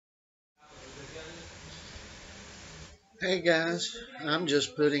Hey guys, I'm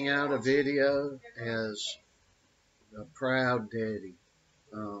just putting out a video as a proud daddy.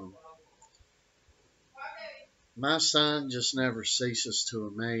 Um, my son just never ceases to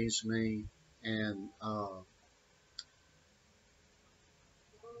amaze me, and I'm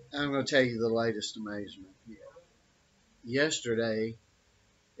going to tell you the latest amazement. Yesterday,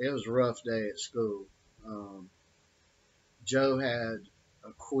 it was a rough day at school. Um, Joe had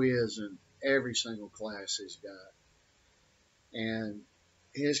a quiz in every single class he's got, and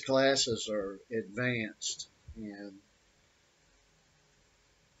his classes are advanced, and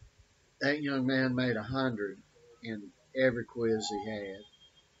that young man made 100 in every quiz he had.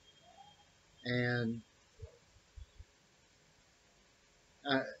 And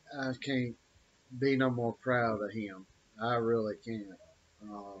I, I can't be no more proud of him. I really can't.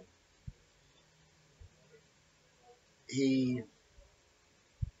 Uh, he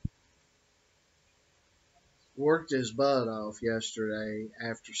worked his butt off yesterday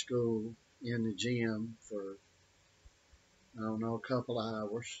after school in the gym for, I don't know, a couple of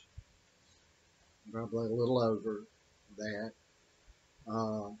hours, probably a little over that.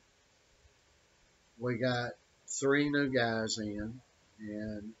 Uh, we got three new guys in,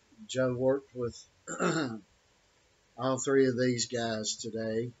 and Joe worked with all three of these guys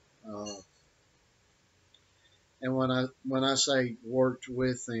today. Uh, and when I say worked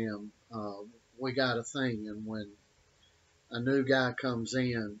with them, we got a thing, and when a new guy comes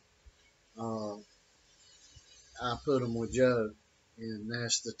in, uh, I put him with Joe, and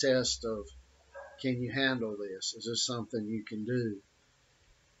that's the test of, can you handle this? Is this something you can do?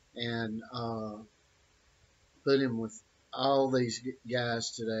 And put him with all these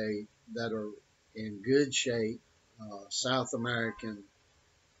guys today that are in good shape, South American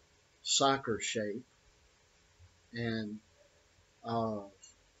soccer shape, and uh,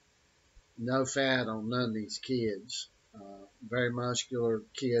 no fat on none of these kids. Very muscular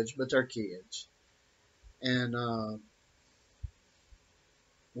kids, but they're kids. And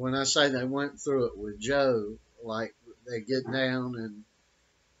when I say they went through it with Joe, like they get down and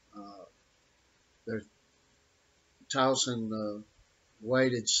uh, they're tossing the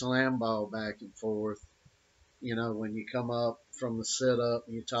weighted slam ball back and forth. You know, when you come up from the sit up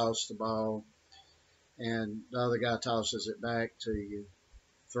and you toss the ball, and the other guy tosses it back to you.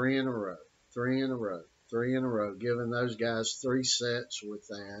 Three in a row, three in a row, three in a row, giving those guys three sets with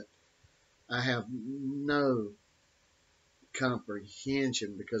that. I have no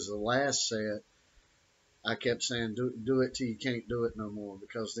comprehension because the last set I kept saying, do it till you can't do it no more,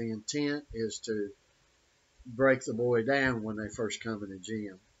 because the intent is to break the boy down when they first come in the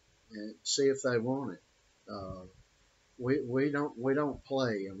gym and see if they want it. Uh, we don't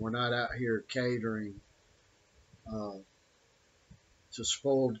play, and we're not out here catering uh, to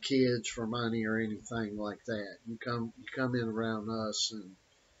spoiled kids for money or anything like that. You come in around us, and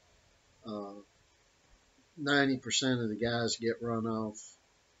 90% of the guys get run off.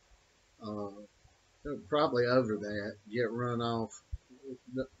 Uh, Probably over that, get run off.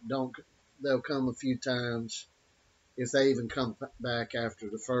 Don't They'll come a few times if they even come back after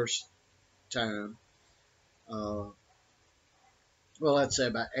the first time. Uh, well, I'd say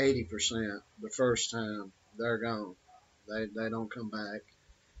about 80% the first time they're gone. They don't come back,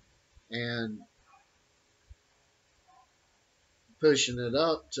 and pushing it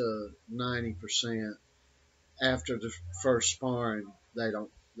up to 90% after the first sparring they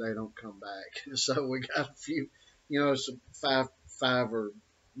don't come back. So we got a few, some five or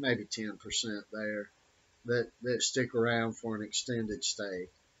maybe 10% there that stick around for an extended stay,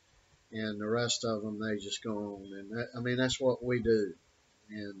 and the rest of them they just go on. And I mean, that's what we do.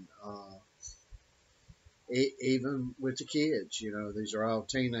 And even with the kids, these are all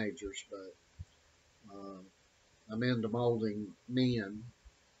teenagers, but I'm into molding men,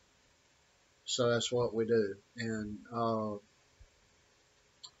 so that's what we do. And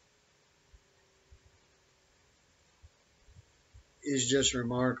it's just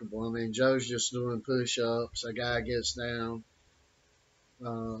remarkable. I mean, Joe's just doing push-ups. A guy gets down,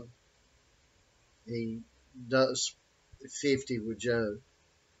 uh, he does 50 with Joe.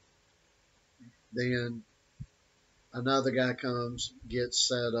 Then another guy comes, gets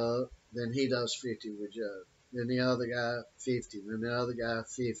set up, then he does 50 with Joe. Then the other guy 50, then the other guy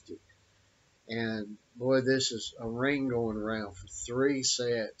 50. And boy, this is a ring going around for three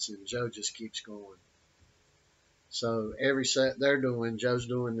sets, and Joe just keeps going. So every set they're doing, Joe's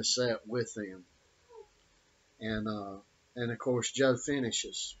doing the set with them. And of course Joe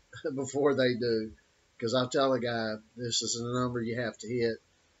finishes before they do, because I tell a guy, this is the number you have to hit.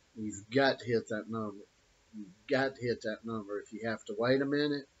 You've got to hit that number. You've got to hit that number. If you have to wait a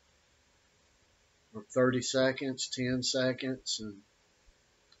minute, or 30 seconds, 10 seconds, and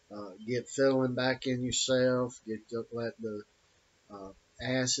get feeling back in yourself. Let the uh,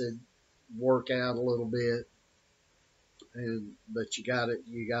 acid work out a little bit, but you got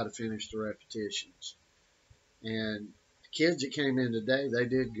to finish the repetitions. And the kids that came in today, they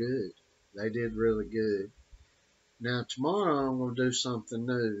did good. They did really good. Now tomorrow I'm going to do something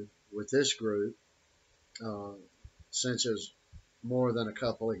new with this group. Uh, since there's more than a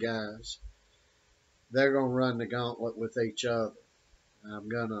couple of guys, they're going to run the gauntlet with each other. I'm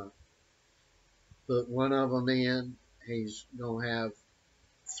going to put one of them in. He's going to have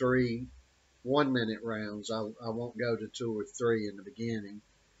 3 1-minute rounds. I won't go to 2 or 3 in the beginning.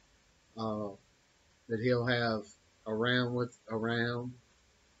 But he'll have a round,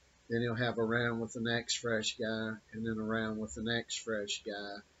 then he'll have a round with the next fresh guy, and then a round with the next fresh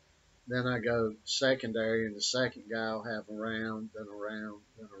guy. Then I go secondary, and the second guy will have a round, then a round,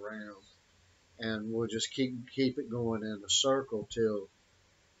 then a round, and we'll just keep it going in a circle till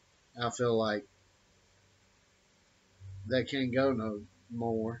I feel like they can't go no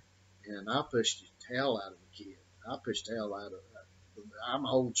more. And I pushed the hell out of a kid. I pushed the hell out of. I'm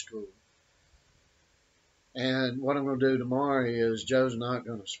old school. And what I'm going to do tomorrow is Joe's not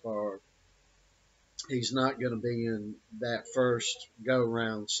going to spar. He's not going to be in that first go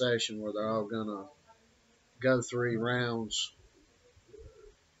round session where they're all going to go 3 rounds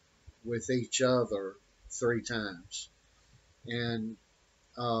with each other 3 times. And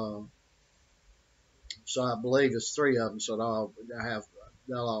so I believe it's 3 of them, so they'll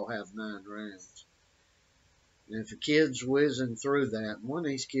all have 9 rounds. And if a kid's whizzing through that, one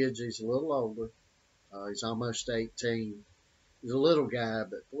of these kids, he's a little older. He's almost 18. He's a little guy,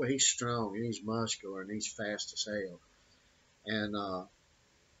 but boy, he's strong and he's muscular and he's fast as hell. And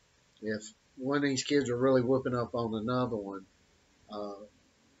if one of these kids are really whooping up on another one, uh,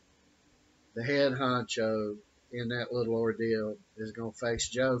 the head honcho in that little ordeal is going to face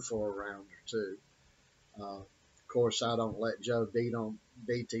Joe for a round or 2. Of course, I don't let Joe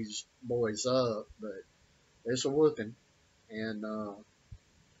beat these boys up, but it's a whooping. And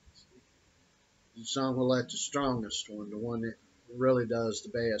so I'm going to let the strongest one, the one that really does the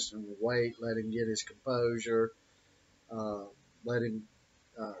best, and wait, let him get his composure, let him,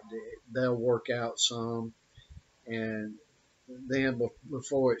 they'll work out some. And then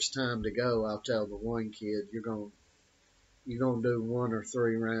before it's time to go, I'll tell the one kid, you're gonna do 1 or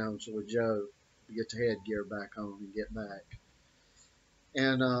 3 rounds with Joe to get the headgear back on and get back.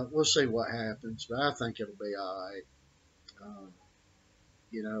 And we'll see what happens, but I think it'll be all right.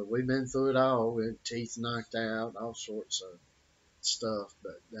 We've been through it all. We had teeth knocked out, all sorts of stuff,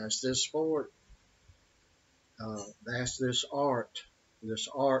 but that's this sport. That's this art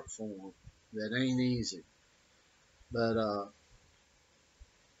form that ain't easy. But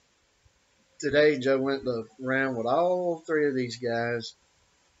today Joe went around with all 3 of these guys.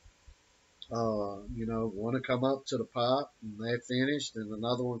 One to come up to the pop and they finished, and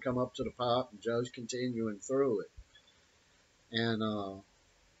another one come up to the pop and Joe's continuing through it. And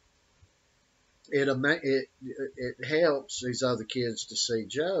it helps these other kids to see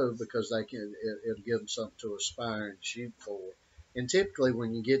Joe because it'll give them something to aspire and shoot for. And typically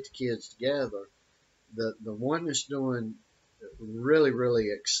when you get the kids together, the one that's doing really,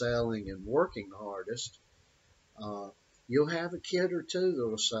 really excelling and working the hardest, you'll have a kid or 2 that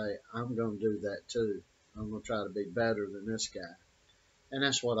will say, I'm going to do that too. I'm going to try to be better than this guy. And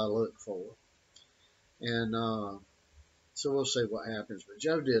that's what I look for. And so we'll see what happens. But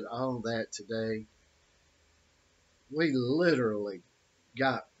Joe did all that today. We literally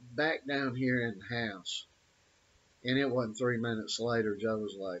got back down here in the house. And it wasn't 3 minutes later, Joe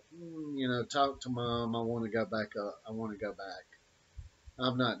was like, talk to Mom. I want to go back up. I want to go back.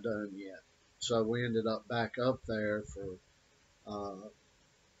 I'm not done yet. So we ended up back up there for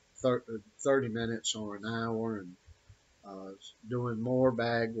 30 minutes or an hour and doing more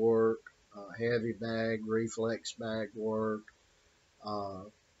bag work, heavy bag, reflex bag work,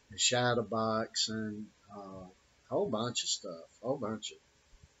 shadow boxing, a whole bunch of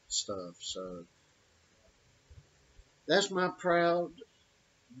stuff. So that's my proud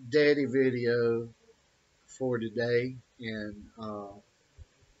daddy video for today. And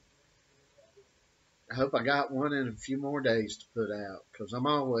I hope I got one in a few more days to put out because I'm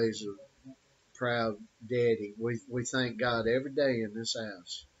always a proud daddy. We thank God every day in this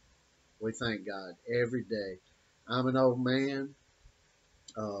house. We thank God every day. I'm an old man.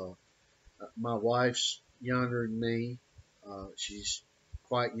 My wife's younger than me. She's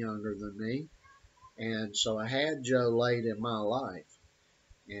quite younger than me. And so I had Joe late in my life.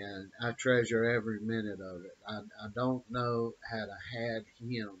 And I treasure every minute of it. I don't know how to had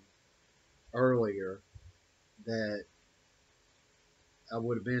him earlier that I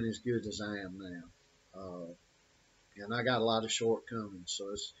would have been as good as I am now. And I got a lot of shortcomings.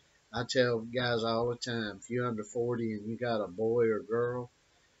 So I tell guys all the time, if you're under 40 and you got a boy or girl,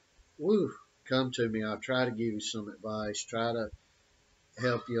 woo, come to me. I'll try to give you some advice, try to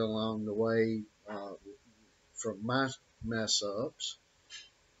help you along the way from my mess ups.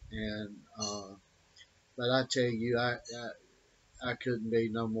 And but I tell you, I couldn't be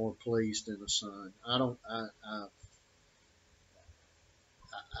no more pleased than a son. I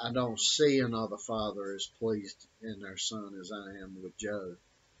don't see another father as pleased in their son as I am with Joe.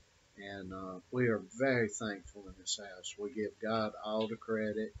 And we are very thankful in this house. We give God all the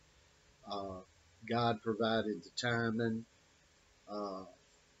credit. Uh, God provided the timing. Uh,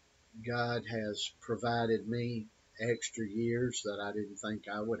 God has provided me extra years that I didn't think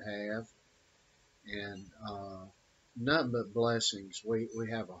I would have. And nothing but blessings. We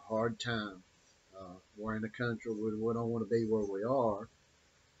have a hard time. We're in a country we don't want to be where we are.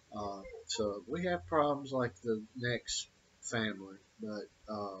 So we have problems like the next family, but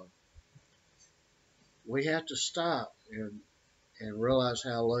we have to stop and realize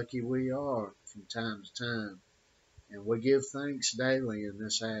how lucky we are from time to time. And we give thanks daily in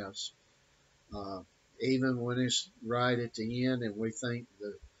this house. Uh, Even when it's right at the end and we think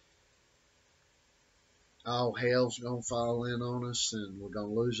that all hell's going to fall in on us and we're going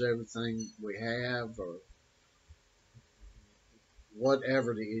to lose everything we have or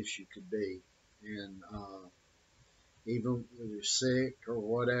whatever the issue could be. And even if you're sick or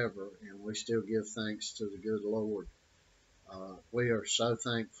whatever, and we still give thanks to the good Lord. We are so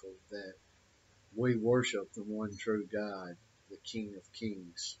thankful that we worship the one true God, the King of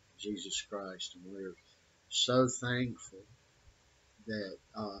Kings, Jesus Christ, and we're so thankful that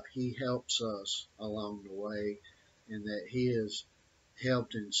He helps us along the way, and that He has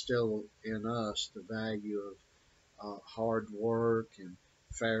helped instill in us the value of hard work and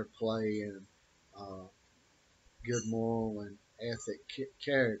fair play and uh, good moral and ethic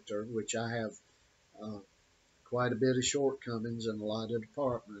character, which I have uh, quite a bit of shortcomings in a lot of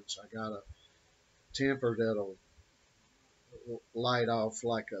departments. I got a temper that'll light off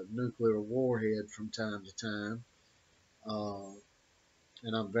like a nuclear warhead from time to time. Uh,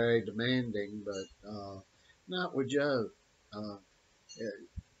 and I'm very demanding, but not with Joe. Uh, it,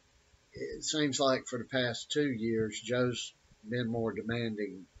 it seems like for the past 2 years, Joe's been more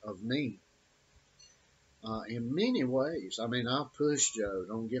demanding of me in many ways. I mean, I'll push Joe.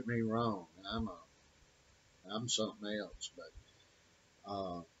 Don't get me wrong. I'm something else,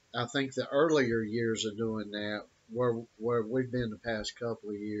 but I think the earlier years of doing that, where we've been the past couple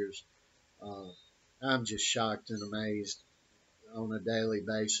of years, uh, I'm just shocked and amazed on a daily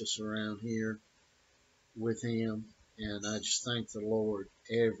basis around here with him, and I just thank the Lord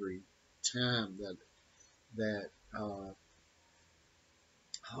every time that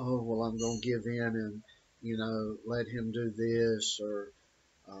oh well, I'm going to give in and let him do this or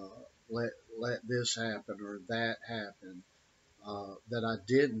let this happen or that happen. That I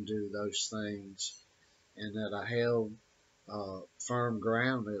didn't do those things and that I held firm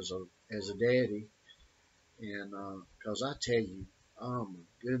ground as a daddy. And because I tell you, oh my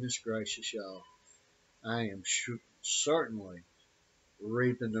goodness gracious, y'all, I am certainly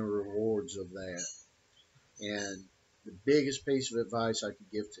reaping the rewards of that. And the biggest piece of advice I could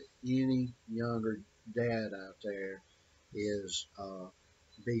give to any younger dad out there is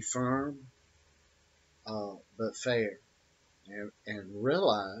be firm but fair. And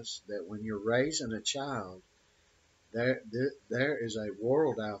realize that when you're raising a child, there is a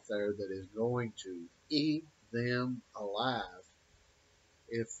world out there that is going to eat them alive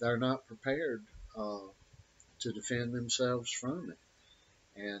if they're not prepared uh, to defend themselves from it.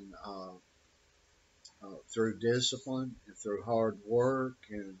 And through discipline and through hard work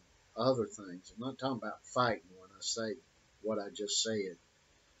and other things. I'm not talking about fighting when I say what I just said.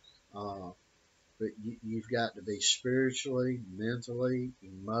 Uh, but you've got to be spiritually, mentally,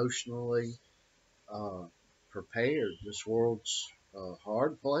 emotionally uh, prepared. This world's a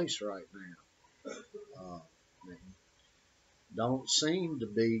hard place right now. Don't seem to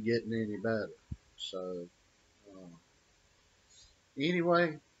be getting any better. So, uh,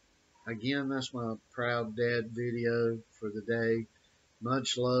 anyway, again, that's my proud dad video for the day.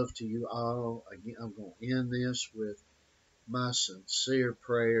 Much love to you all. Again, I'm going to end this with my sincere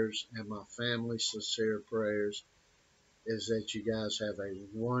prayers and my family's sincere prayers is that you guys have a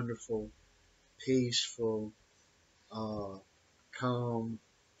wonderful, peaceful, uh, calm,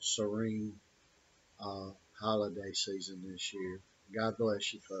 serene holiday season this year. God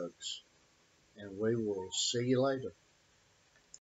bless you, folks, and we will see you later.